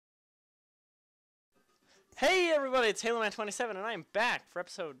Hey everybody, it's HaloMan27 and I am back for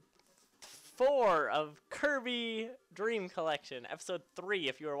episode 4 of Kirby Dream Collection. Episode 3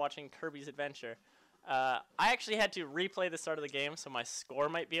 if you are watching Kirby's Adventure. I actually had to replay the start of the game, so my score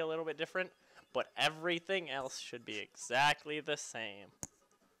might be a little bit different, but everything else should be exactly the same.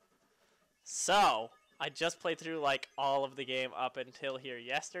 So, I just played through like all of the game up until here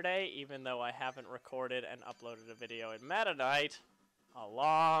yesterday, even though I haven't recorded and uploaded a video in Meta Knight a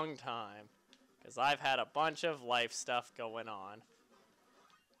long time. Because I've had a bunch of life stuff going on.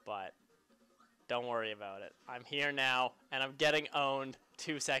 But don't worry about it. I'm here now, and I'm getting owned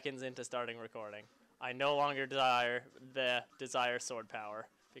 2 seconds into starting recording. I no longer desire sword power,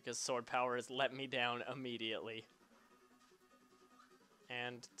 because sword power has let me down immediately.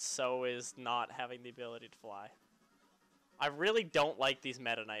 And so is not having the ability to fly. I really don't like these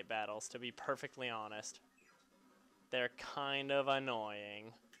Meta Knight battles, to be perfectly honest. They're kind of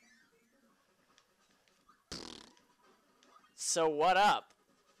annoying. So what up?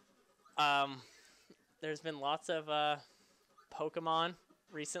 There's been lots of Pokemon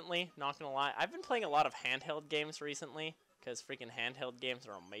recently, not gonna lie. I've been playing a lot of handheld games recently, because freaking handheld games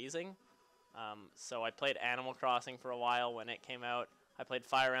are amazing. So I played Animal Crossing for a while when it came out. I played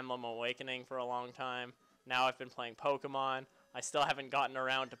Fire Emblem Awakening for a long time. Now I've been playing Pokemon. I still haven't gotten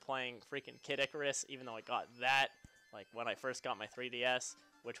around to playing freaking Kid Icarus, even though I got that like when I first got my 3DS,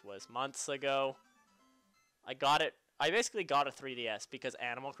 which was months ago. I basically got a 3DS because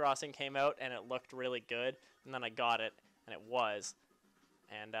Animal Crossing came out and it looked really good, and then I got it and it was.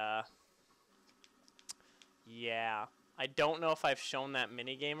 And yeah, I don't know if I've shown that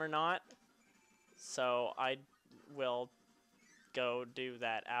minigame or not, so I will go do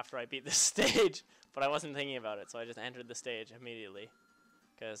that after I beat the stage, but I wasn't thinking about it, so I just entered the stage immediately.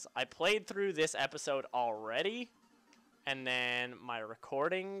 Because I played through this episode already, and then my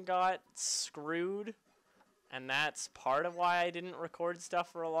recording got screwed. And that's part of why I didn't record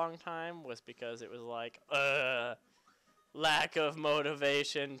stuff for a long time, was because it was like, lack of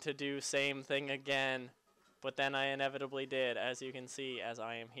motivation to do same thing again. But then I inevitably did, as you can see, as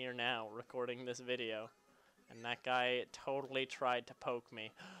I am here now recording this video. And that guy totally tried to poke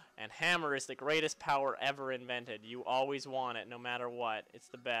me. And hammer is the greatest power ever invented. You always want it, no matter what. It's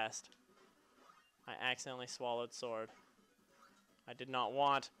the best. I accidentally swallowed sword. I did not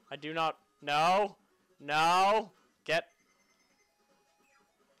want. I do not. No! No! Get.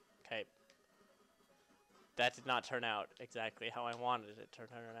 Okay. That did not turn out exactly how I wanted it to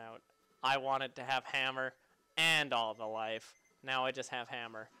turn out. I wanted to have hammer and all the life. Now I just have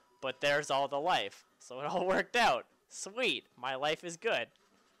hammer. But there's all the life. So it all worked out. Sweet. My life is good.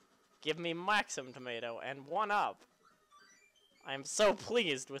 Give me Maxim Tomato and 1-up. I am so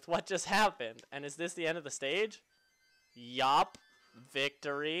pleased with what just happened. And is this the end of the stage? Yup.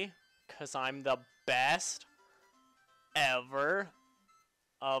 Victory. Because I'm the best ever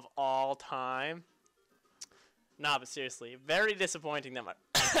of all time. Nah, but seriously, very disappointing that my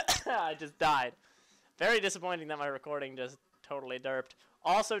I just died. Very disappointing that my recording just totally derped.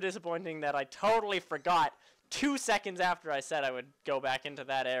 Also disappointing that I totally forgot 2 seconds after I said I would go back into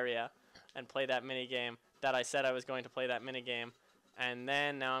that area and play that minigame, that I said I was going to play that minigame. And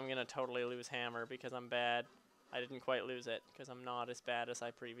then now I'm going to totally lose hammer because I'm bad. I didn't quite lose it because I'm not as bad as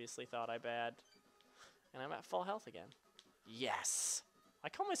I previously thought I bad. And I'm at full health again. Yes! I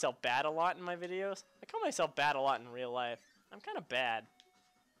call myself bad a lot in my videos. I call myself bad a lot in real life. I'm kind of bad.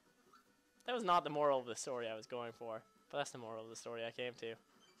 That was not the moral of the story I was going for. But that's the moral of the story I came to.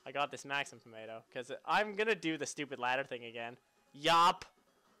 I got this Maxim Tomato. Because I'm going to do the stupid ladder thing again. Yup!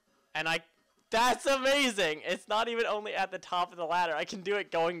 And that's amazing! It's not even only at the top of the ladder. I can do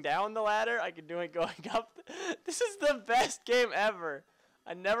it going down the ladder. I can do it going up. This is the best game ever.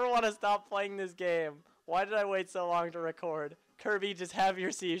 I never want to stop playing this game. Why did I wait so long to record? Kirby, just have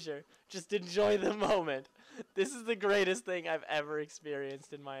your seizure. Just enjoy the moment. This is the greatest thing I've ever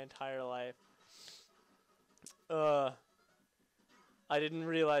experienced in my entire life. I didn't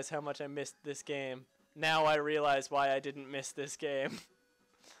realize how much I missed this game. Now I realize why I didn't miss this game.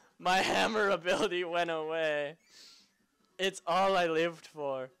 My hammer ability went away. It's all I lived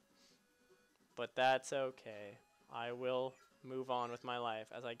for. But that's okay. I will move on with my life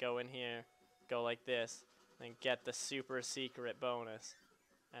as I go in here, go like this, and get the super secret bonus.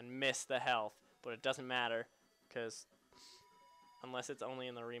 And miss the health. But it doesn't matter, because unless it's only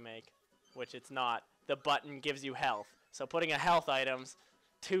in the remake, which it's not, the button gives you health. So putting a health items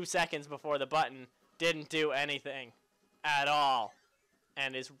 2 seconds before the button didn't do anything at all.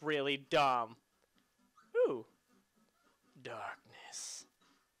 And is really dumb. Ooh. Darkness.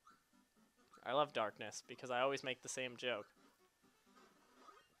 I love darkness because I always make the same joke.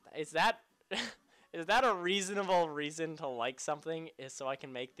 Is that Is that a reasonable reason to like something? Is so I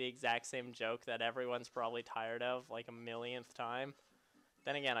can make the exact same joke that everyone's probably tired of like a millionth time?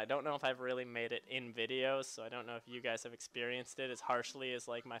 Then again, I don't know if I've really made it in videos, so I don't know if you guys have experienced it as harshly as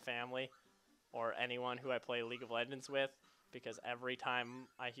like my family or anyone who I play League of Legends with, because every time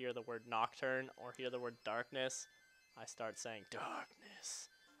I hear the word nocturne or hear the word darkness, I start saying darkness.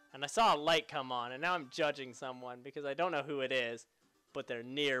 And I saw a light come on, and now I'm judging someone because I don't know who it is, but they're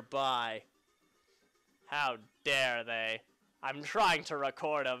nearby. How dare they? I'm trying to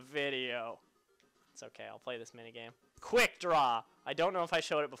record a video. It's okay, I'll play this minigame. Quick draw! I don't know if I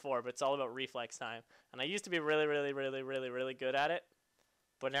showed it before, but it's all about reflex time. And I used to be really, really, really, really, really good at it,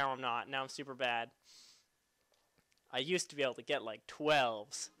 but now I'm not. Now I'm super bad. I used to be able to get like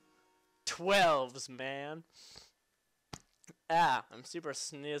 12s. 12s, man. Ah, I'm super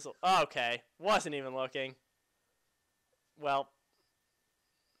snizzle. Oh, okay, wasn't even looking. Well,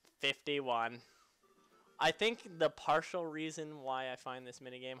 51. I think the partial reason why I find this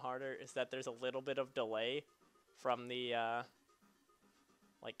minigame harder is that there's a little bit of delay from the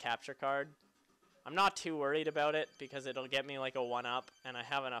like capture card. I'm not too worried about it because it'll get me like a 1-up and I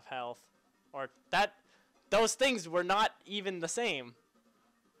have enough health. Or that, those things were not even the same.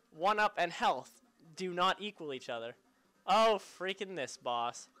 1-up and health do not equal each other. Oh, freaking this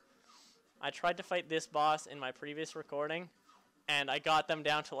boss. I tried to fight this boss in my previous recording and I got them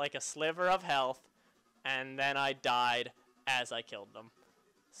down to like a sliver of health, and then I died as I killed them.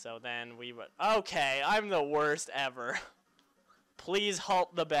 So then we went, okay, I'm the worst ever. Please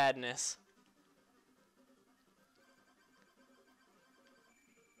halt the badness.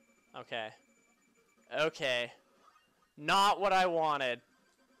 Okay. Okay. Not what I wanted.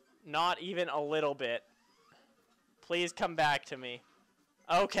 Not even a little bit. Please come back to me.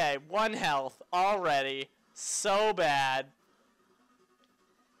 Okay, 1 health already. So bad.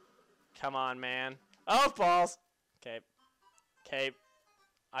 Come on, man. Oh, balls. Okay. Okay.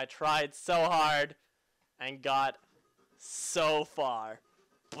 I tried so hard and got so far,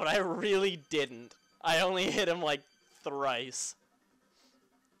 but I really didn't. I only hit him like thrice.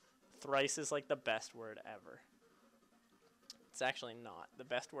 Thrice is like the best word ever. It's actually not. The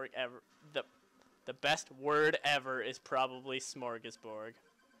best word ever. The best word ever is probably smorgasbord.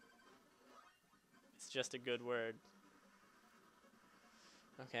 It's just a good word.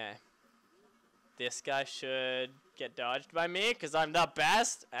 Okay. This guy should get dodged by me because I'm the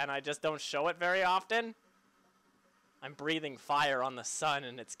best and I just don't show it very often. I'm breathing fire on the sun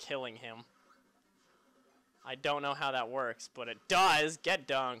and it's killing him. I don't know how that works, but it does. Get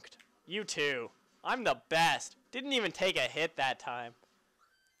dunked. You too. I'm the best. Didn't even take a hit that time.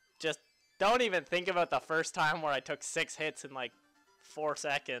 Just don't even think about the first time where I took 6 hits in like 4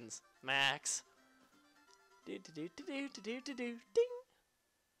 seconds max. Ding.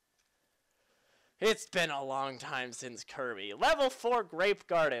 It's been a long time since Kirby. Level 4 Grape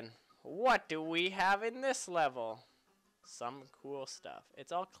Garden. What do we have in this level? Some cool stuff.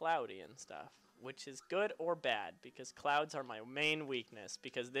 It's all cloudy and stuff, which is good or bad because clouds are my main weakness,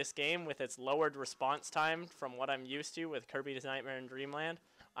 because this game with its lowered response time from what I'm used to with Kirby's Nightmare in Dreamland,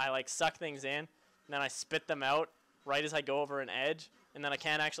 I like suck things in and then I spit them out right as I go over an edge, and then I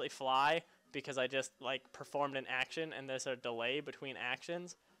can't actually fly because I just like performed an action and there's a delay between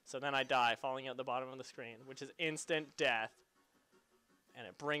actions. So then I die, falling out the bottom of the screen, which is instant death. And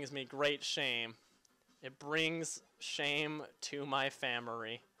it brings me great shame. It brings shame to my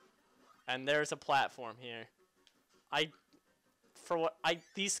family. And there's a platform here.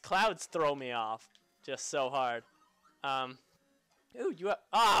 These clouds throw me off just so hard. Ooh,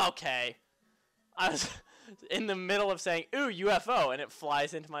 okay. I was in the middle of saying, ooh, UFO, and it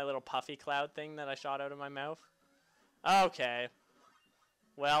flies into my little puffy cloud thing that I shot out of my mouth. Okay.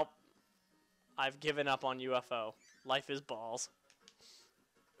 Well, I've given up on UFO. Life is balls.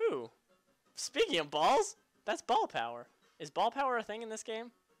 Ooh. Speaking of balls, that's ball power. Is ball power a thing in this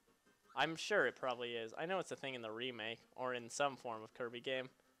game? I'm sure it probably is. I know it's a thing in the remake, or in some form of Kirby game.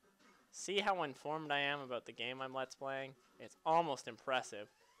 See how informed I am about the game I'm Let's Playing? It's almost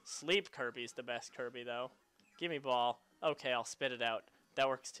impressive. Sleep Kirby's the best Kirby, though. Give me ball. Okay, I'll spit it out. That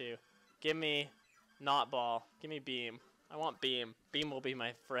works too. Give me not ball. Give me beam. I want beam. Beam will be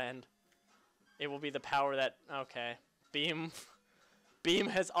my friend. It will be the power that... Okay. Beam... Beam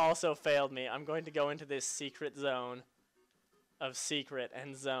has also failed me. I'm going to go into this secret zone of secret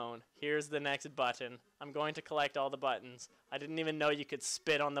and zone. Here's the next button. I'm going to collect all the buttons. I didn't even know you could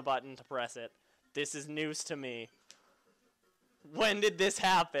spit on the button to press it. This is news to me. When did this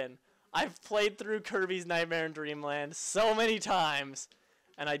happen? I've played through Kirby's Nightmare in Dreamland so many times,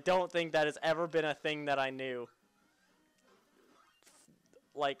 and I don't think that has ever been a thing that I knew.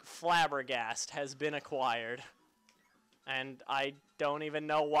 like, flabbergast has been acquired. And I don't even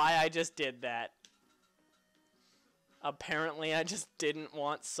know why I just did that. Apparently I just didn't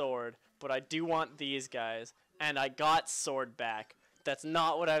want sword, but I do want these guys. And I got sword back. That's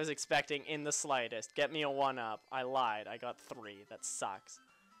not what I was expecting in the slightest. Get me a 1-up. I lied. I got 3. That sucks.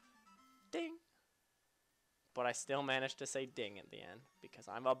 Ding. But I still managed to say ding at the end because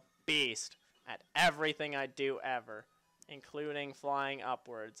I'm a beast at everything I do ever, including flying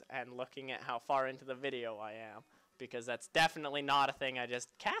upwards and looking at how far into the video I am, because that's definitely not a thing I just...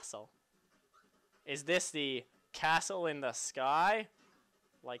 Castle. Is this the Castle in the Sky?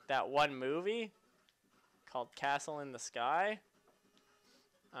 Like that one movie called Castle in the Sky?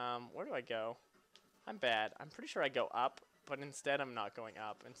 Where do I go? I'm bad. I'm pretty sure I go up, but instead I'm not going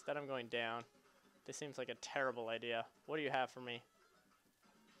up. Instead I'm going down. This seems like a terrible idea. What do you have for me?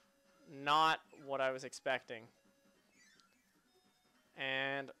 Not what I was expecting.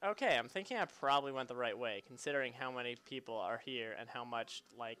 And, okay, I'm thinking I probably went the right way, considering how many people are here and how much,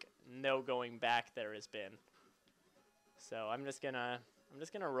 like, no going back there has been. So I'm just gonna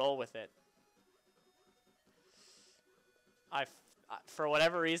roll with it. For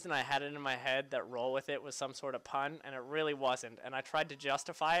whatever reason, I had it in my head that roll with it was some sort of pun, and it really wasn't. And I tried to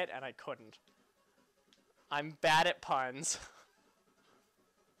justify it, and I couldn't. I'm bad at puns.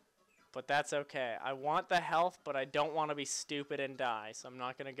 But that's okay. I want the health, but I don't want to be stupid and die, so I'm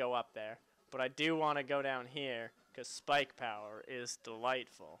not going to go up there. But I do want to go down here, because spike power is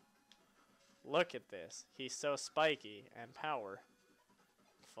delightful. Look at this. He's so spiky and powerful.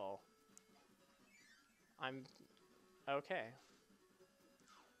 I'm... okay.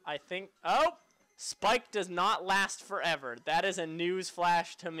 I think... oh! Spike does not last forever. That is a news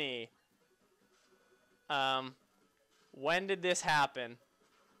flash to me. When did this happen?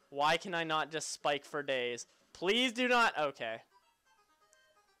 Why can I not just spike for days? Please do not... okay.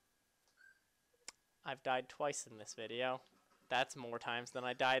 I've died twice in this video. That's more times than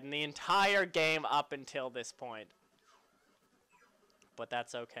I died in the entire game up until this point. But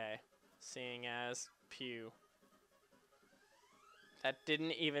that's okay. Seeing as... pew. That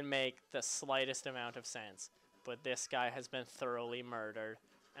didn't even make the slightest amount of sense. But this guy has been thoroughly murdered.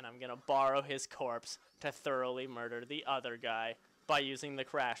 And I'm gonna borrow his corpse to thoroughly murder the other guy by using the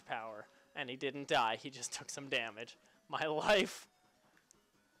crash power. And he didn't die, he just took some damage. My life...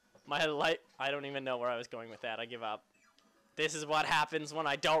 I don't even know where I was going with that, I give up. This is what happens when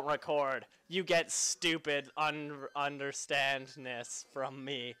I don't record. You get stupid understandness from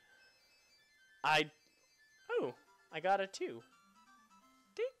me. Oh, I got a 2.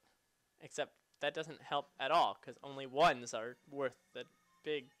 Ding. Except that doesn't help at all, because only 1s are worth the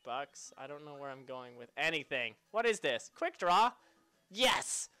big bucks. I don't know where I'm going with anything. What is this? Quick draw?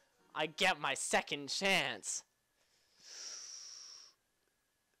 Yes! I get my second chance.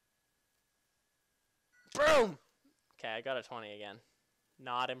 Boom! Okay, I got a 20 again.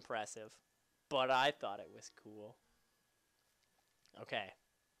 Not impressive. But I thought it was cool. Okay.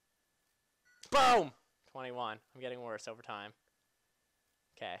 Boom! 21. I'm getting worse over time.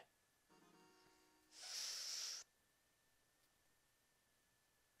 Okay.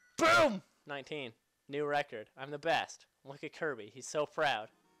 Boom! 19. New record. I'm the best. Look at Kirby. He's so proud.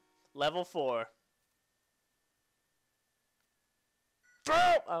 Level 4. Boom!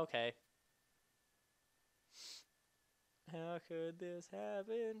 Okay. How could this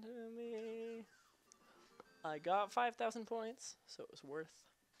happen to me? I got 5,000 points, so it was worth.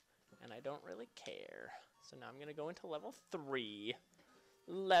 And I don't really care. So now I'm going to go into level 3.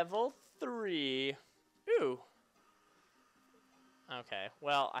 Level 3. Ooh. Okay,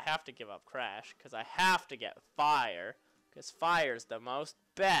 well, I have to give up Crash, because I have to get Fire, because Fire's the most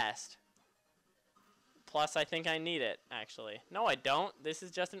best. Plus, I think I need it, actually. No, I don't. This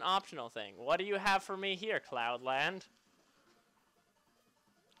is just an optional thing. What do you have for me here, Cloudland?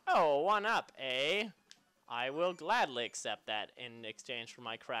 Oh, 1-up, eh? I will gladly accept that in exchange for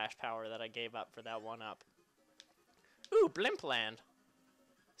my Crash power that I gave up for that 1-up. Ooh, Blimpland.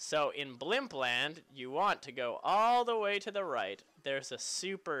 So in Blimpland, you want to go all the way to the right. There's a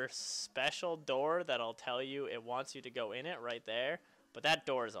super special door that'll tell you it wants you to go in it right there. But that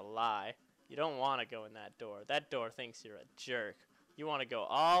door is a lie. You don't want to go in that door. That door thinks you're a jerk. You want to go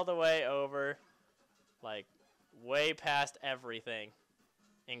all the way over, like, way past everything.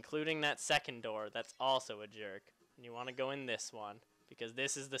 Including that second door that's also a jerk. And you want to go in this one. Because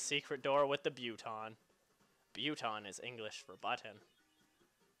this is the secret door with the Buton. Buton is English for button.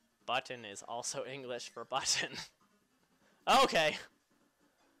 Button is also English for button. Okay.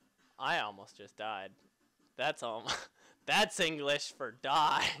 I almost just died. That's that's English for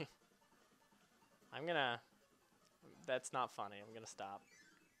die. I'm gonna... That's not funny. I'm gonna stop.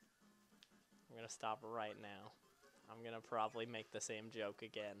 I'm gonna stop right now. I'm gonna probably make the same joke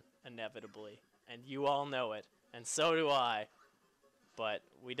again, inevitably. And you all know it, and so do I. But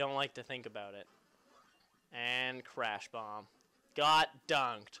we don't like to think about it. And Crash Bomb. Got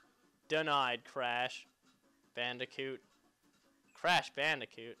dunked. Denied, Crash. Bandicoot. Crash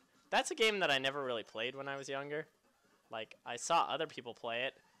Bandicoot. That's a game that I never really played when I was younger. Like, I saw other people play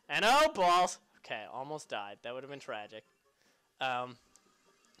it. And oh, balls! Okay, almost died. That would have been tragic.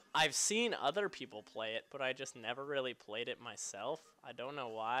 I've seen other people play it, but I just never really played it myself. I don't know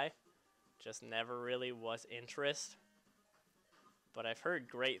why. Just never really was interest. But I've heard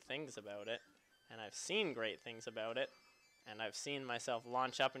great things about it. And I've seen great things about it. And I've seen myself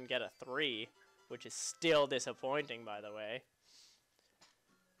launch up and get a 3, which is still disappointing, by the way.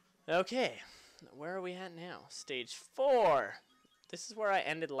 Okay, where are we at now? Stage 4. This is where I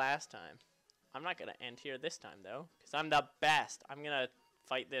ended last time. I'm not going to end here this time, though, because I'm the best. I'm going to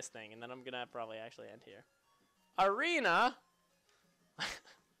fight this thing, and then I'm going to probably actually end here. Arena?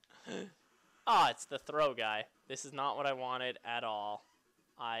 Oh, it's the throw guy. This is not what I wanted at all.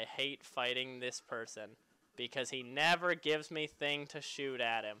 I hate fighting this person because he never gives me thing to shoot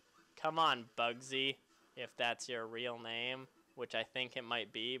at him. Come on, Bugsy, if that's your real name, which I think it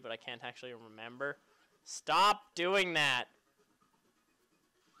might be, but I can't actually remember. Stop doing that.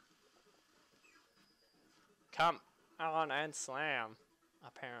 Come on and slam,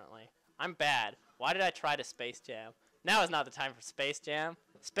 apparently. I'm bad. Why did I try to Space Jam? Now is not the time for Space Jam.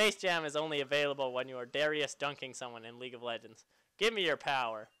 Space Jam is only available when you are Darius dunking someone in League of Legends. Give me your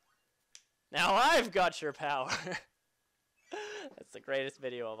power. Now I've got your power. That's the greatest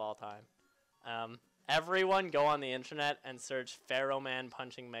video of all time. Everyone go on the internet and search Pharaoh Man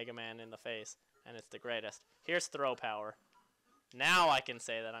punching Mega Man in the face, and it's the greatest. Here's throw power. Now I can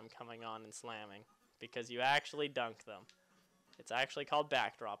say that I'm coming on and slamming, because you actually dunk them. It's actually called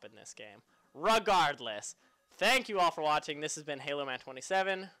backdrop in this game. Regardless, thank you all for watching. This has been Halo Man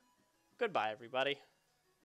 27. Goodbye, everybody.